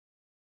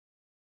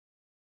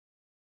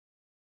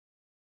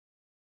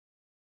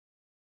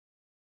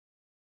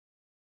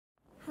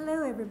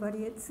Hello, everybody.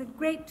 It's a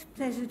great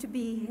pleasure to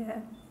be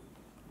here.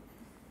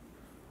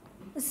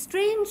 A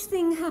strange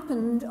thing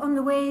happened on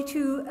the way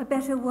to a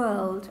better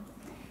world,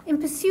 in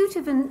pursuit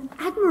of an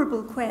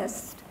admirable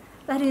quest,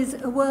 that is,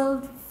 a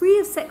world free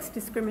of sex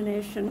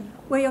discrimination,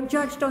 where you're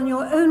judged on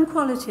your own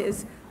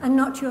qualities and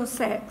not your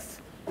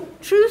sex.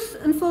 Truth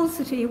and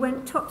falsity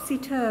went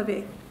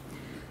topsy-turvy.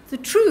 The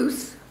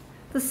truth,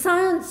 the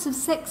science of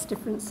sex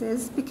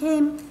differences,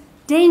 became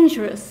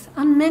dangerous,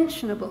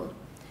 unmentionable.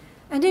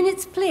 And in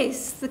its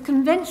place, the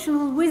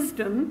conventional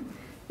wisdom,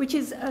 which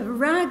is a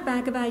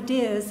ragbag of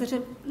ideas that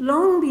have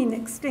long been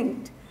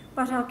extinct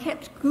but are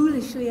kept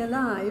ghoulishly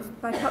alive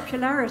by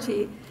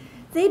popularity,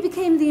 they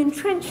became the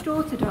entrenched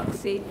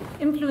orthodoxy,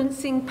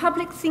 influencing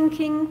public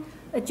thinking,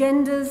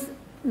 agendas,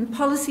 and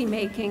policy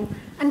making,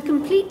 and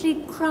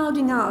completely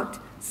crowding out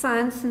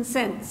science and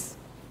sense.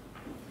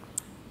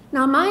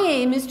 Now, my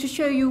aim is to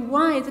show you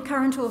why the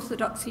current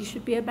orthodoxy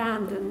should be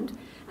abandoned,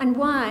 and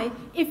why,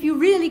 if you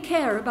really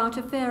care about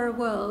a fairer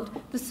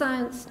world, the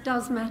science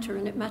does matter,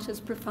 and it matters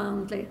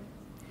profoundly.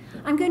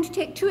 I'm going to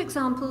take two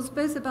examples,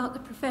 both about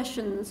the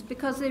professions,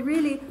 because they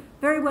really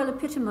very well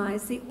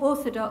epitomize the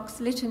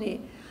orthodox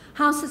litany,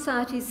 how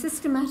society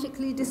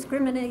systematically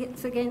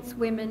discriminates against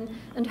women,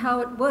 and how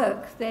at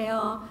work they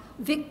are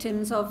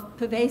victims of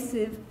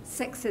pervasive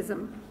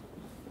sexism.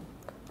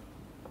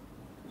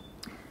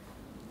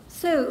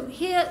 So,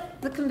 here are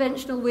the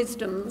conventional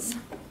wisdoms.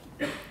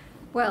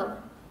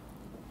 Well,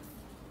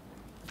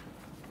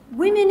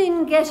 women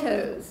in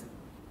ghettos.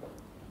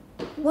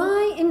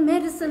 Why in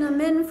medicine are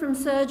men from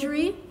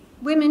surgery,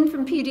 women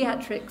from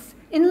pediatrics?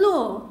 In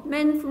law,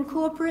 men from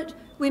corporate,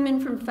 women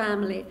from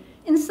family.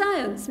 In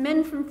science,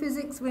 men from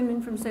physics,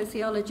 women from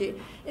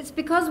sociology. It's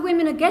because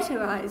women are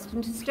ghettoized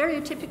into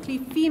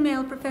stereotypically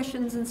female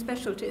professions and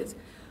specialties,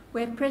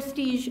 where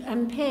prestige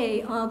and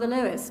pay are the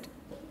lowest.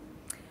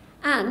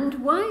 And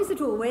why is it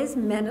always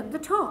men at the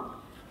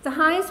top? The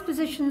highest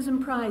positions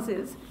and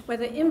prizes,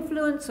 whether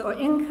influence or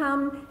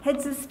income,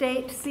 heads of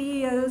state,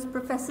 CEOs,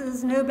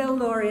 professors, Nobel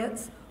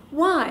laureates.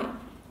 Why?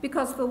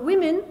 Because for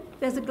women,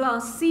 there's a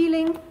glass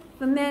ceiling.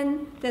 For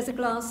men, there's a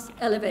glass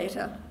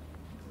elevator.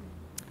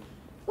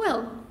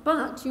 Well,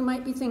 but you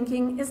might be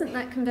thinking, isn't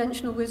that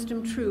conventional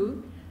wisdom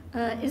true?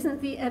 Isn't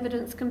the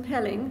evidence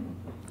compelling?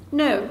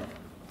 No.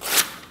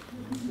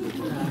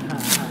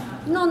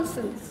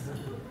 Nonsense.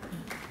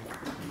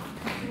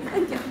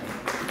 Thank you.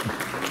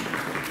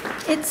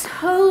 It's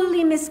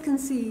wholly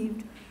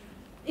misconceived.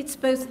 It's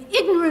both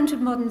ignorant of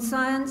modern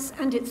science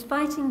and it's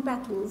fighting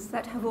battles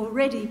that have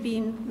already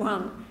been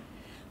won.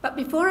 But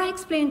before I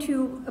explain to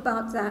you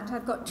about that,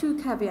 I've got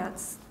two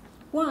caveats.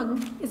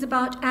 One is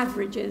about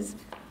averages.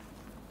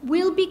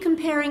 We'll be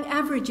comparing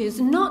averages,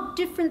 not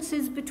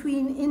differences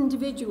between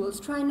individuals.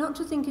 Try not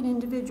to think in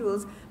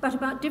individuals, but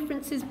about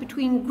differences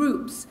between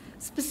groups.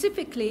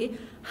 Specifically,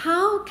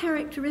 how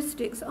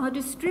characteristics are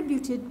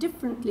distributed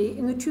differently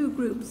in the two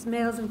groups,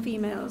 males and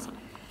females.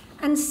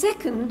 And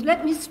second,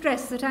 let me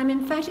stress that I'm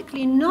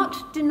emphatically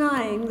not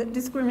denying that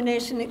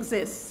discrimination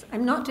exists.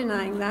 I'm not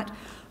denying that.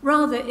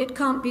 Rather, it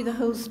can't be the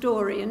whole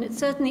story, and it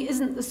certainly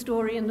isn't the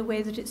story in the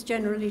way that it's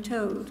generally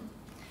told.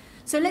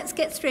 So let's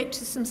get straight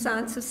to some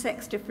science of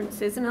sex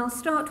differences, and I'll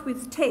start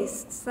with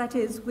tastes, that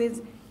is,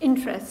 with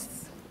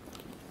interests.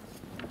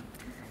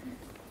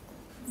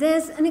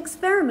 There's an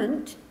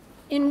experiment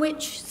in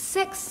which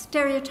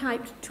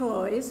sex-stereotyped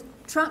toys,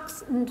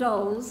 trucks and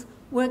dolls,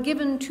 were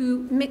given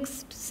to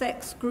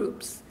mixed-sex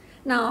groups.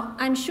 Now,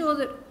 I'm sure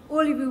that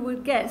all of you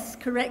would guess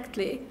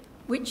correctly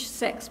which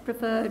sex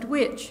preferred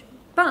which,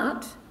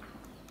 but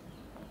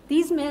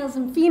these males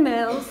and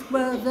females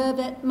were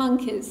vervet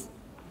monkeys.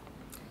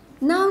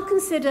 Now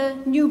consider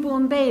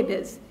newborn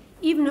babies.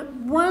 Even at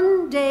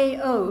 1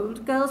 day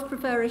old, girls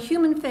prefer a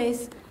human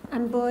face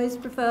and boys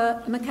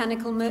prefer a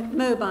mechanical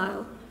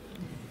mobile.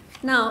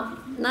 Now,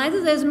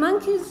 neither those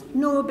monkeys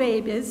nor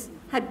babies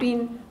had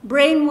been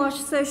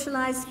brainwashed,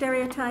 socialized,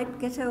 stereotyped,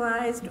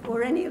 ghettoized,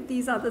 or any of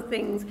these other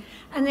things,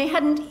 and they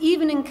hadn't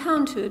even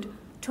encountered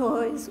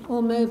toys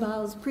or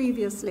mobiles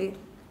previously.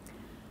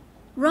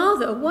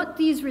 Rather, what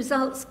these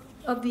results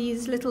of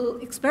these little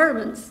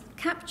experiments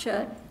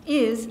capture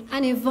is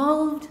an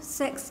evolved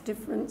sex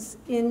difference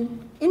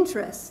in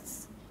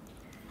interests.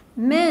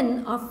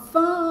 Women are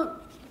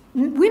far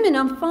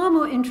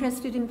more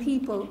interested in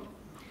people,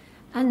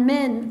 and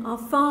men are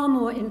far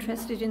more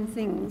interested in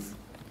things.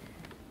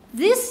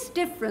 This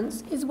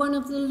difference is one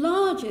of the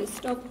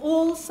largest of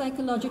all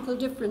psychological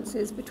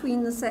differences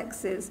between the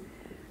sexes,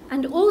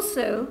 and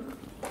also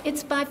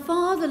it's by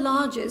far the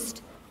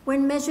largest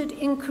when measured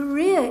in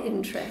career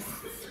interests.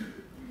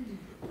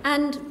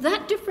 And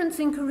that difference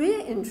in career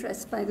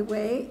interests, by the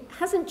way,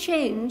 hasn't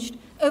changed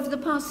over the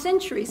past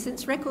century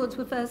since records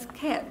were first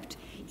kept.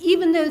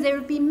 Even though there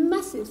have been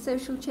massive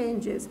social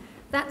changes,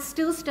 that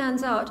still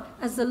stands out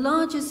as the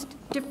largest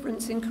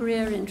difference in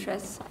career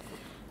interests.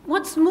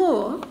 What's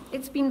more,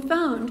 it's been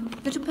found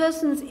that a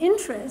person's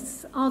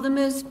interests are the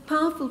most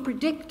powerful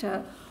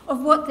predictor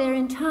of what their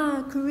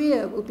entire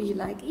career will be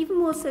like, even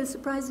more so,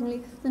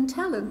 surprisingly, than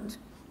talent.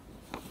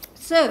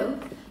 So,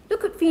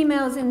 Look at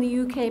females in the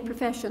UK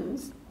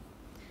professions.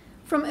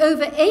 From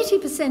over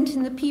 80%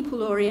 in the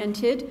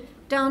people-oriented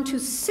down to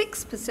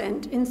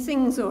 6% in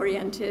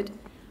things-oriented.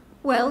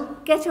 Well,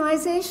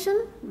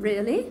 ghettoization,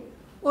 really?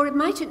 Or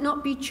might it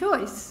not be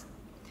choice?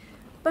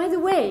 By the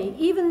way,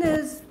 even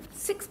those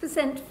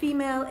 6%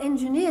 female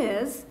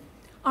engineers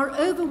are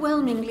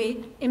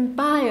overwhelmingly in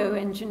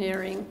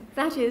bioengineering,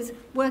 that is,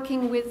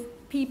 working with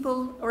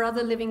people or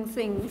other living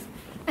things.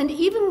 And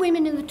even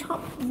women in the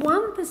top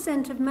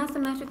 1% of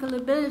mathematical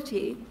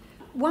ability,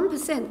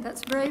 1%,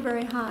 that's very,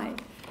 very high,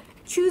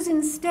 choose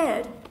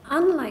instead,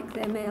 unlike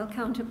their male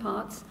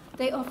counterparts,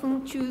 they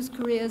often choose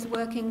careers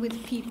working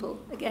with people,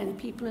 again,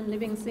 people and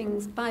living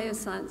things,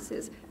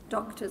 biosciences,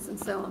 doctors, and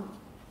so on.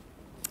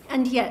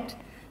 And yet,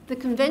 the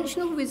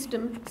conventional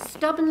wisdom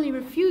stubbornly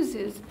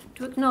refuses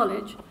to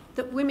acknowledge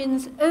that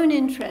women's own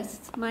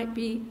interests might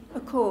be a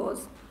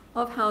cause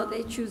of how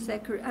they choose their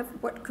career,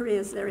 what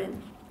careers they're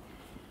in.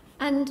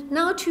 And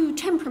now to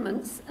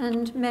temperaments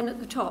and men at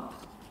the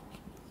top.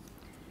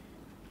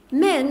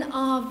 Men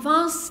are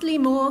vastly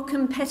more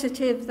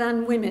competitive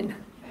than women.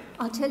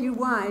 I'll tell you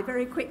why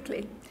very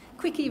quickly.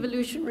 Quick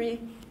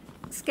evolutionary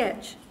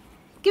sketch.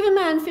 Give a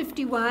man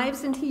 50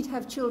 wives and he'd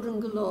have children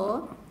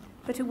galore,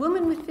 but a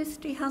woman with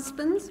 50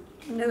 husbands,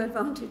 no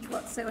advantage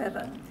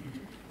whatsoever.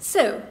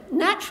 So,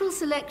 natural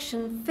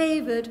selection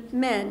favored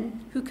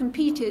men who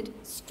competed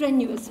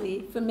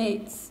strenuously for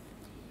mates.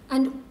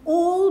 And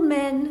all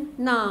men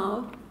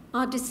now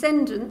are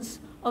descendants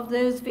of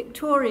those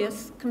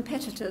victorious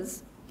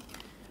competitors.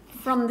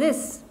 From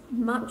this,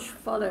 much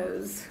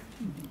follows.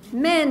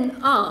 Men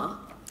are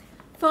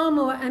far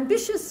more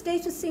ambitious,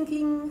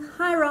 status-seeking,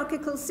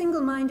 hierarchical,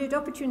 single-minded,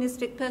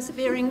 opportunistic,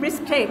 persevering,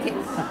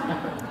 risk-taking.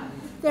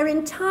 Their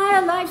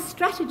entire life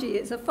strategy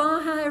is a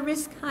far higher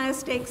risk, higher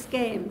stakes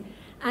game,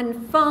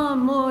 and far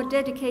more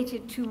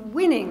dedicated to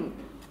winning.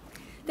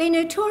 They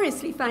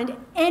notoriously find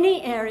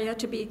any area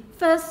to be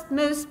first,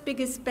 most,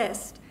 biggest,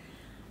 best.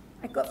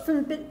 I got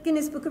from the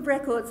Guinness Book of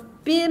Records,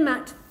 beer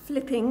mat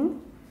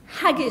flipping,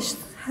 haggish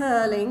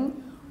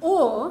hurling,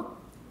 or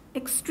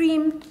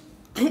extreme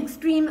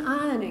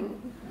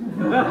ironing.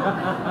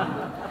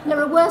 There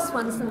are worse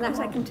ones than that,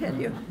 I can tell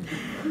you.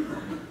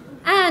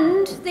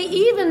 And they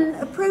even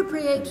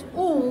appropriate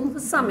all the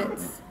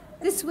summits.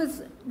 This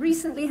was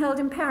recently held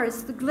in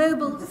Paris, the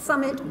Global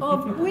Summit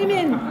of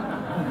Women.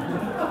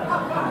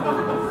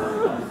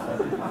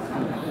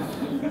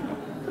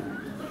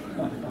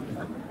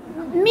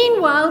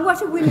 Meanwhile,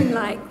 what are women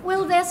like?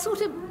 Well, they're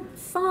sort of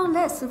far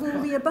less of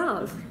all the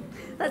above.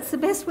 That's the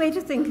best way to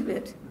think of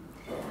it.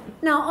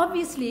 Now,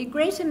 obviously,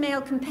 greater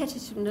male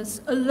competitiveness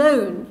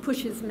alone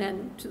pushes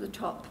men to the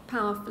top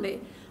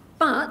powerfully,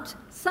 but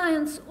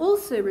science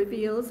also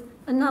reveals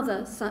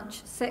another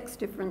such sex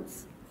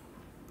difference.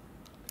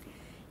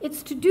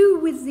 It's to do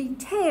with the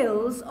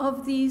tails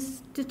of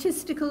these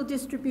statistical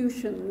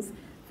distributions,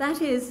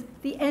 that is,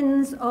 the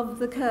ends of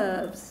the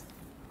curves.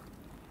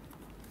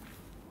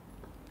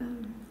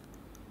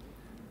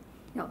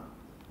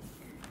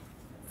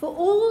 For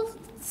all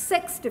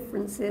sex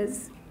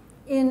differences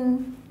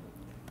in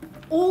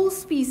all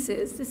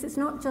species, this is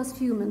not just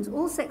humans,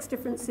 all sex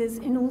differences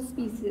in all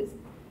species,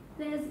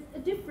 there's a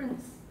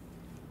difference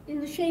in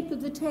the shape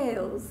of the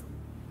tails.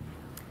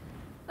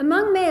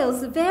 Among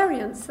males, the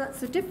variance, that's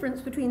the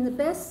difference between the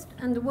best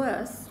and the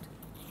worst,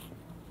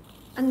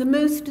 and the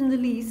most and the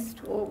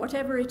least, or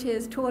whatever it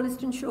is,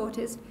 tallest and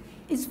shortest,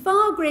 is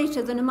far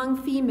greater than among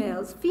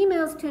females.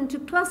 Females tend to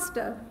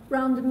cluster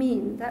round the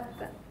mean,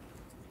 that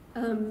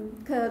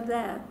curve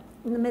there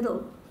in the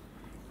middle.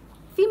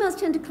 Females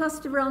tend to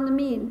cluster around the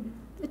mean.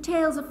 The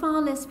tails are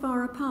far less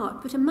far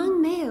apart, but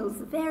among males,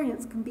 the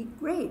variance can be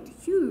great,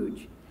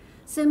 huge.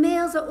 So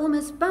males are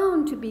almost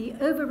bound to be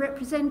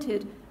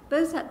overrepresented,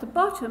 both at the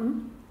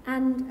bottom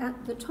and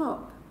at the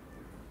top.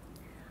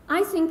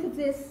 I think of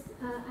this,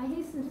 I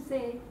hasten to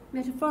say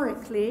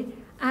metaphorically,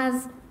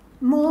 as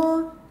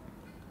more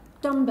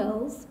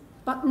dumbbells,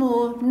 but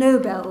more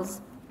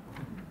Nobels.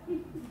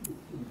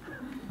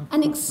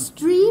 An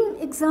extreme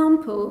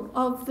example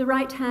of the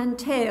right-hand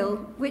tail,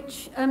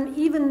 which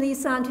even the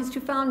scientist who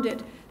found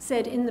it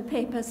said in the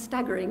paper,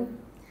 staggering,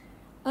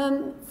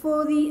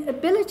 for the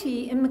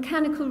ability in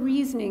mechanical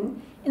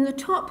reasoning in the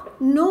top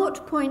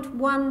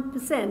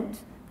 0.1%,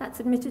 that's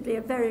admittedly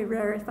a very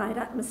rarefied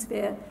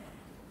atmosphere.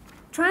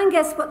 Try and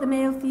guess what the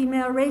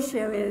male-female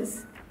ratio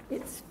is.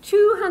 It's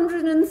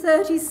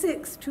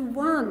 236 to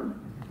 1.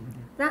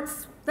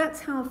 That's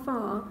how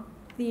far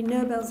the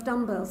Nobel's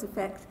dumbbells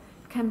effect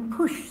can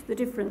push the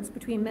difference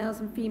between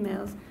males and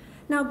females.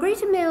 Now,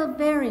 greater male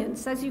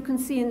variance, as you can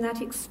see in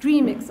that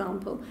extreme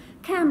example,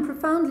 can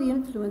profoundly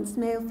influence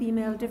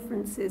male-female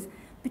differences,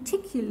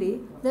 particularly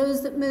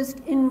those that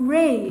most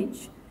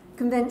enrage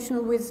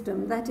conventional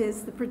wisdom, that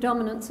is, the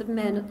predominance of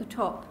men at the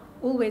top,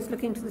 always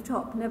looking to the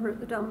top, never at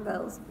the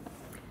dumbbells.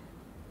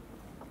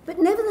 But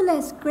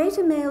nevertheless,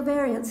 greater male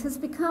variance has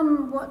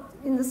become what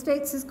in the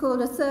States is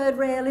called a third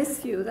rail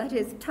issue, that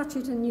is, touch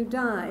it and you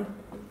die.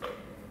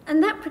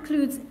 And that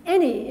precludes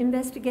any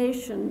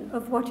investigation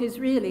of what is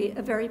really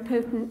a very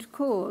potent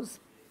cause.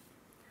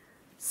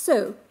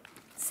 So,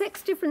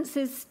 sex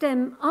differences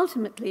stem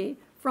ultimately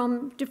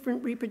from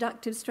different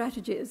reproductive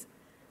strategies,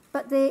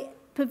 but they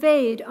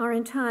pervade our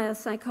entire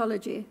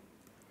psychology,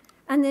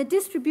 and their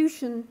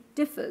distribution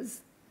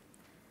differs,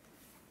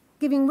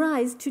 giving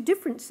rise to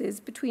differences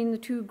between the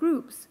two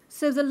groups.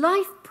 So the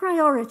life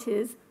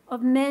priorities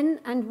of men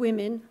and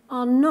women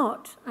are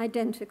not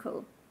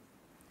identical.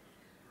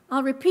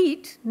 I'll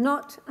repeat,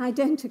 not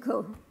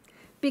identical,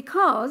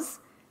 because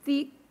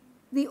the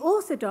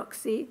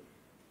orthodoxy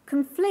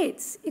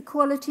conflates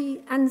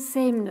equality and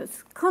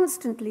sameness.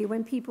 Constantly,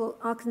 when people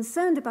are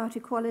concerned about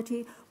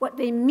equality, what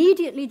they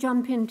immediately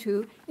jump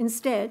into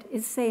instead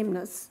is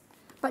sameness.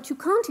 But you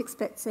can't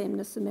expect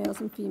sameness in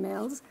males and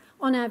females.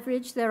 On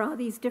average, there are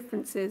these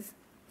differences.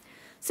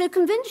 So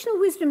conventional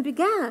wisdom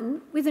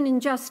began with an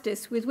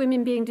injustice, with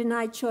women being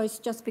denied choice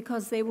just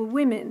because they were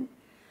women.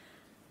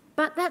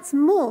 But that's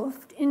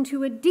morphed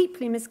into a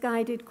deeply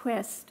misguided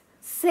quest.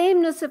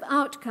 Sameness of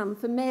outcome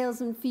for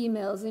males and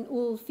females in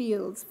all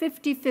fields,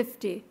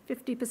 50-50,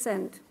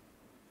 50%.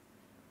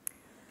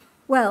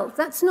 Well,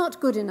 that's not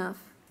good enough.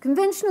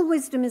 Conventional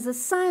wisdom is a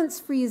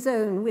science-free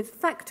zone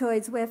with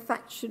factoids where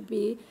facts should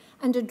be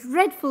and a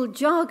dreadful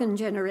jargon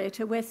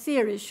generator where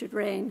theories should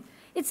reign.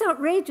 It's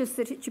outrageous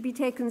that it should be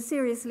taken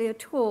seriously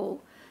at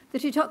all,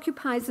 that it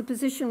occupies a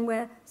position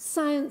where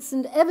science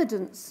and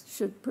evidence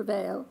should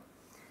prevail,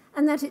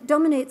 and that it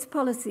dominates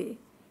policy,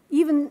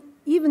 even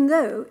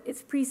though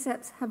its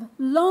precepts have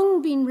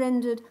long been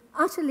rendered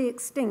utterly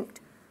extinct,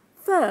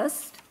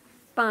 first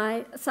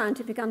by a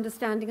scientific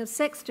understanding of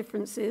sex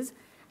differences,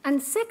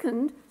 and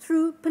second,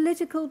 through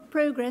political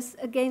progress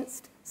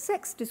against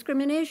sex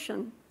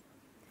discrimination.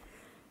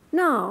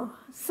 Now,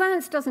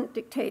 science doesn't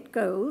dictate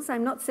goals.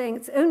 I'm not saying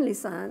it's only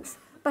science,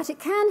 but it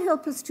can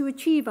help us to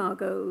achieve our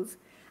goals.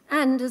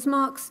 And as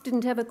Marx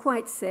didn't ever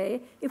quite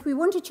say, if we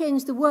want to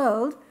change the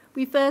world,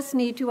 we first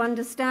need to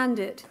understand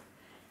it.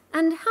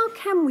 And how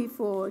can we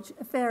forge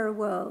a fairer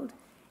world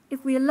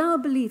if we allow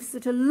beliefs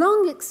that are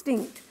long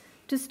extinct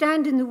to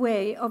stand in the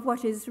way of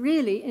what is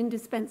really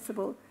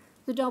indispensable,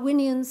 the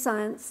Darwinian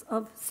science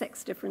of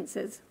sex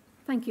differences?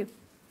 Thank you.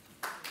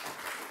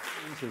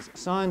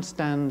 Science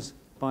stands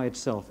by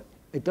itself.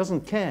 It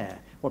doesn't care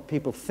what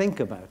people think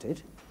about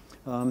it.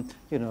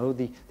 You know,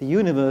 the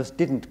universe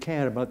didn't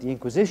care about the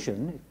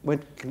Inquisition.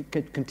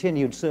 It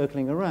continued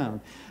circling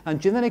around. And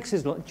genetics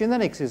is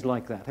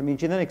like that. I mean,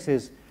 genetics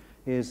is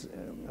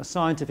a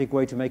scientific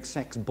way to make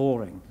sex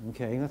boring.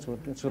 Okay,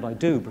 that's what I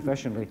do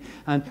professionally.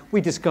 And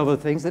we discover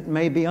things that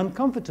may be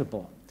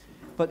uncomfortable.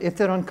 But if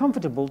they're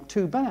uncomfortable,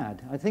 too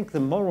bad. I think the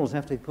morals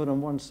have to be put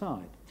on one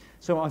side.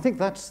 So I think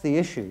that's the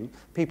issue.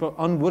 People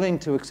are unwilling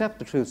to accept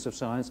the truths of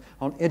science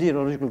on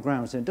ideological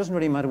grounds. And it doesn't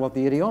really matter what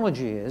the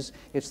ideology is.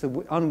 It's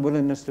the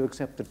unwillingness to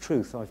accept the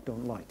truth I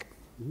don't like.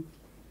 Mm-hmm.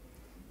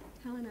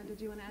 Helena,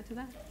 did you want to add to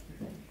that?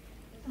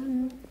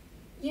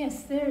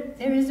 Yes, there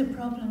is a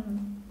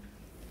problem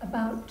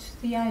about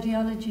the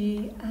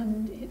ideology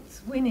and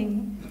its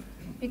winning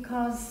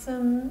because,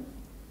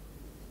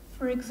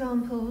 for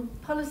example,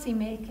 policy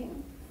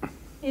making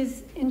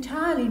is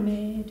entirely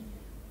made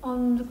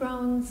on the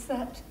grounds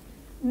that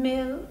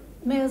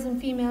males and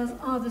females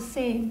are the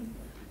same.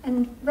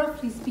 And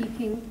roughly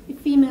speaking, if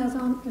females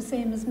aren't the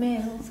same as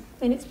males,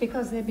 then it's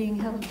because they're being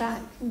held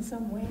back in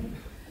some way.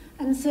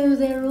 And so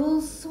there are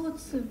all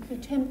sorts of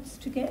attempts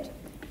to get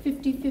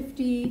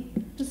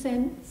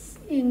 50-50%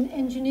 in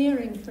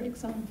engineering, for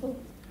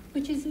example,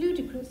 which is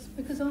ludicrous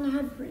because on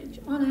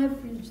average,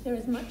 there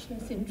is much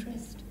less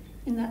interest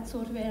in that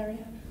sort of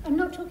area. I'm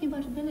not talking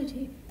about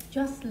ability,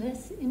 just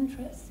less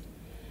interest.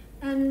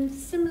 And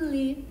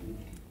similarly,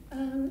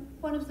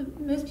 one of the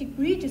most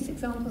egregious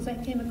examples I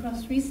came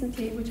across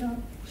recently, which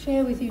I'll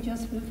share with you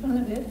just for the fun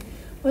of it,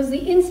 was the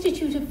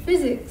Institute of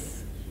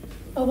Physics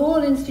of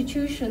all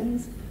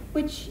institutions,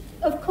 which,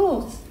 of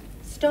course,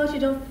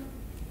 started off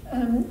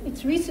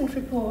its recent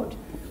report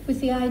with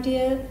the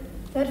idea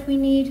that we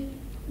need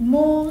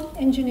more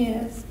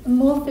engineers,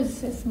 more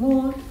physicists,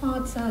 more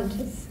hard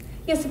scientists.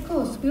 Yes, of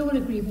course, we all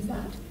agree with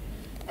that.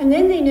 And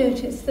then they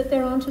noticed that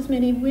there aren't as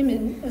many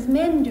women as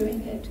men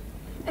doing it.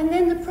 And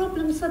then the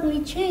problem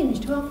suddenly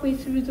changed halfway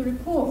through the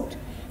report,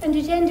 and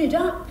it ended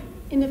up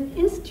in an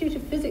Institute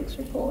of Physics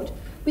report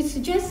with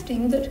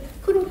suggesting that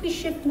couldn't we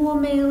shift more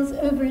males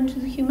over into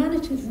the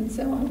humanities and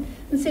so on,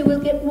 and say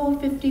we'll get more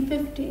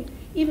 50-50,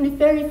 even if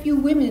very few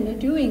women are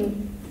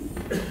doing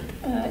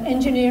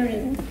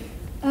engineering.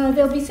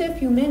 There'll be so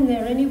few men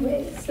there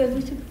anyway, so that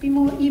it could be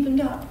more evened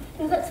up.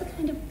 Now that's a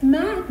kind of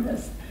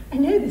madness. I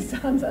know this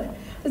sounds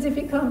as if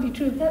it can't be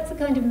true, but that's the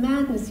kind of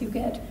madness you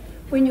get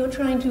when you're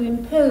trying to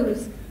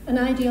impose an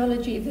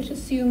ideology that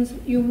assumes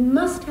you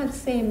must have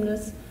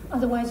sameness,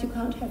 otherwise you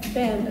can't have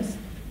fairness.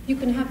 You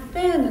can have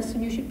fairness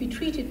and you should be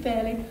treated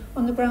fairly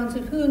on the grounds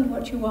of who and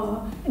what you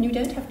are, and you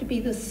don't have to be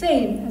the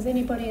same as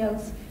anybody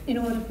else in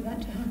order for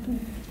that to happen.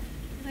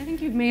 I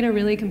think you've made a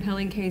really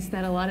compelling case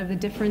that a lot of the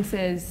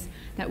differences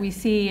that we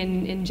see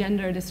in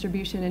gender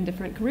distribution and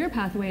different career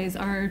pathways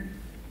are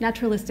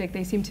naturalistic.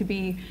 They seem to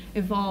be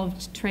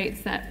evolved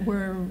traits that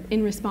were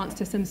in response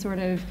to some sort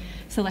of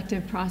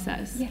selective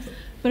process. Yes.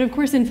 But of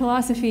course, in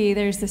philosophy,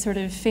 there's this sort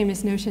of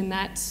famous notion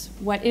that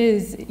what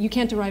is, you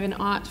can't derive an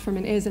ought from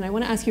an is, and I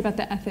want to ask you about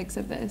the ethics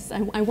of this.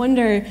 I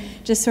wonder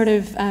just sort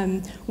of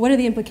what are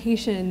the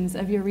implications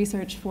of your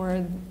research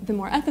for the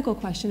more ethical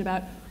question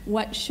about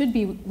what should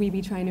we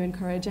be trying to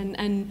encourage,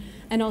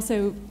 and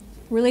also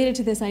related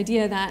to this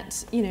idea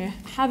that, you know,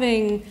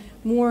 having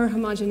more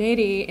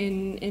homogeneity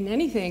in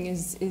anything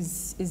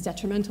is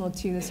detrimental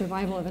to the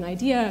survival of an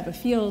idea, of a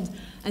field,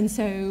 and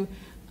so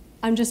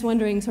I'm just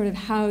wondering sort of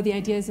how the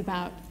ideas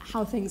about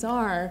how things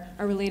are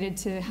related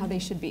to how they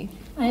should be.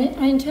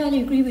 I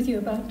entirely agree with you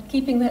about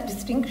keeping that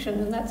distinction,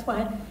 and that's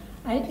why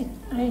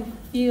I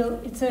feel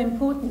it's so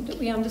important that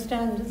we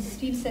understand, as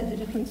Steve said, the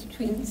difference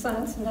between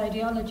science and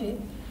ideology.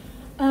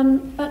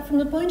 But from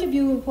the point of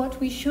view of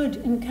what we should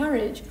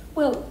encourage,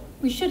 well,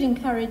 we should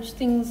encourage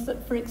things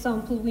that, for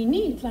example, we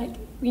need, like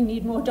we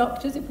need more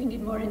doctors. If we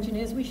need more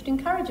engineers, we should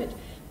encourage it.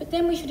 But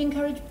then we should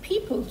encourage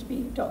people to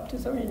be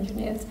doctors or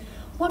engineers.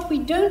 What we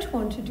don't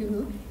want to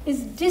do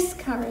is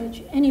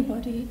discourage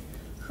anybody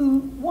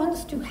who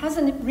has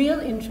a real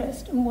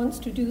interest and wants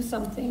to do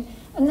something.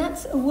 And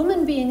that's a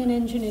woman being an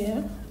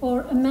engineer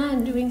or a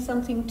man doing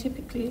something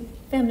typically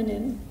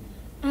feminine.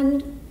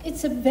 And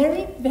it's a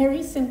very,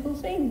 very simple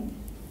thing.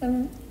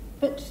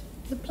 But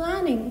the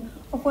planning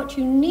of what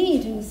you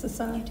need in a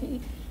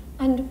society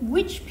and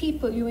which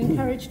people you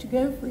encourage to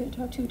go for it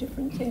are two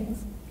different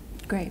things.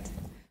 Great.